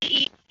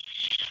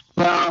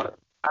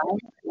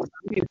haven't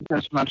used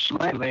this much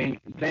lately.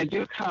 They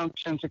do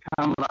tend to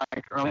come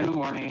like early in the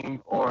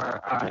morning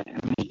or in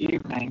the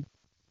evening.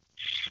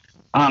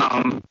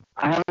 I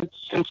haven't,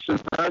 since the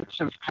birds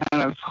have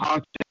kind of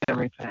hogged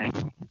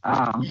everything.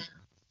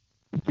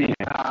 The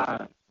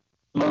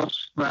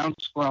most ground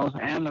squirrels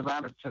and the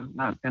rabbits have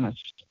not been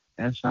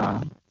as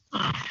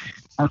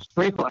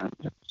frequent.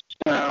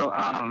 So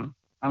I'm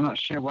not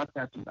sure what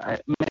that's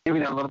about. Maybe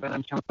they're a little bit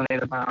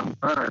intimidated by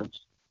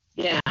birds.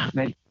 Yeah.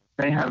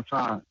 They have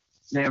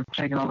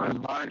taken over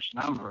in large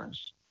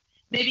numbers.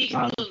 Maybe you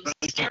can put a little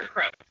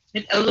scarecrow.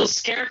 A little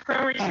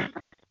scarecrow or something.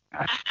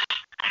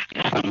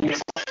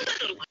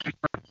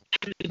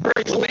 The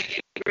birds will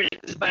get rid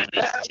of the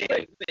bunnies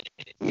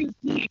too.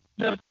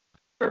 The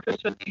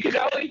purpose of you could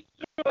always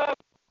throw up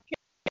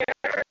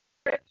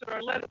carrots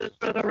or lettuce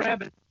for the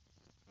rabbits.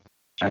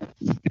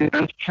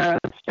 There's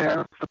carrots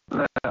there for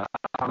the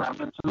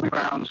rabbits and the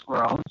ground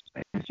squirrels.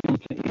 They seem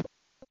to eat.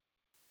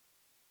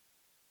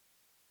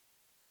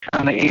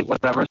 Kind of eat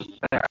whatever's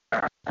there.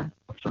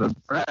 For the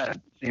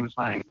bread, seems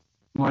like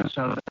more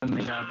so than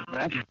the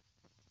bread.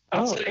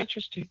 Oh,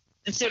 interesting.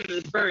 Instead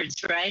of the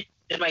birds, right?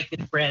 They like the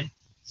bread.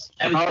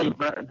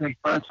 The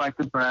birds like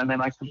the bread. They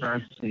like the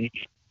birds to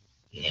eat.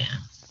 Yeah.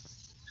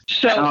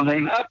 So they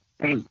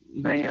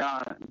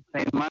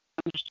munch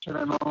to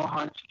their little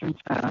heart's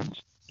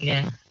content.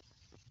 Yeah.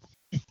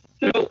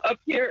 So up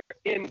here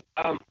in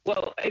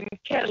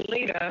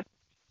Catalina,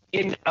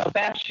 in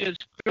Basha's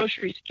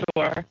grocery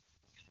store,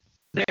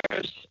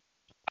 there's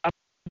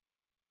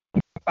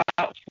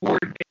about 4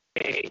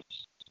 days.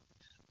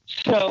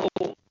 So,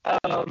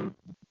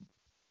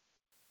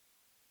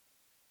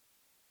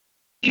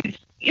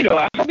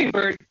 a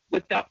hummingbird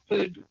without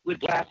food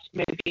would last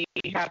maybe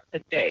half the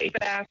day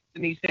fast,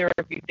 and he's there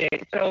every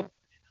day. So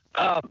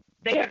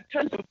they have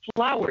tons of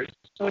flowers,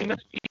 so he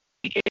must be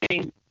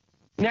getting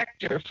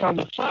nectar from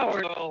the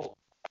flowers. So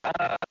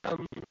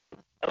I'm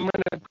going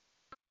to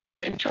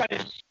and try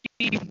to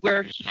see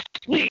where he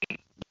sleeps,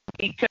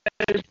 because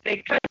they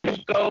kind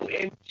of go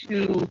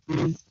into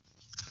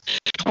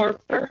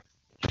torpor,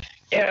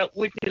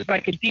 which is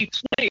like a deep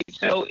sleep.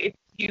 So if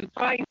you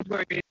find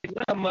where you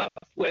come up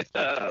with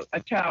a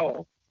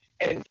towel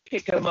and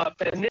pick them up,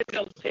 and then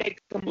it'll take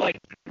them like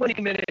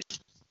 20 minutes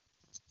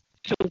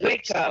to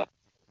wake up,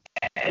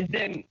 and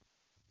then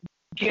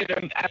get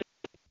them out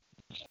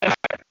of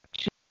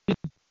too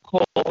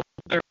cold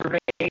or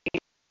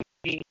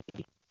rainy.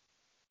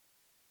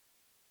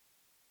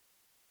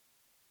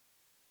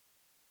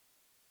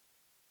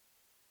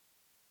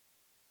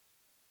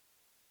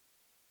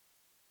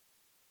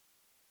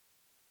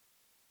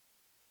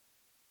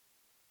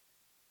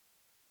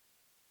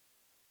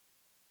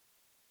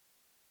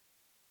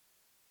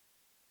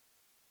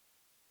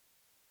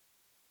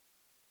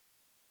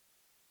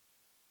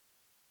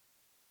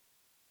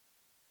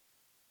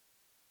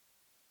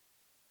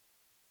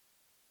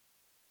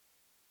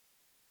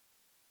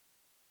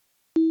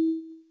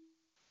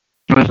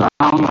 It was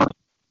almost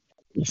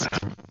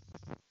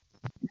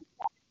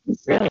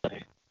Really?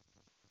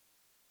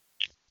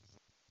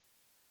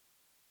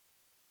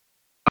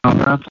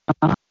 Well,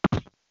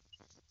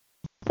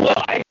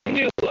 I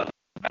knew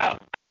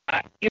about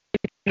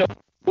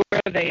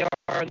where they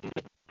are in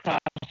the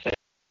process.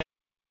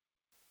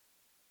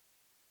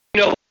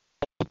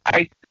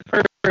 I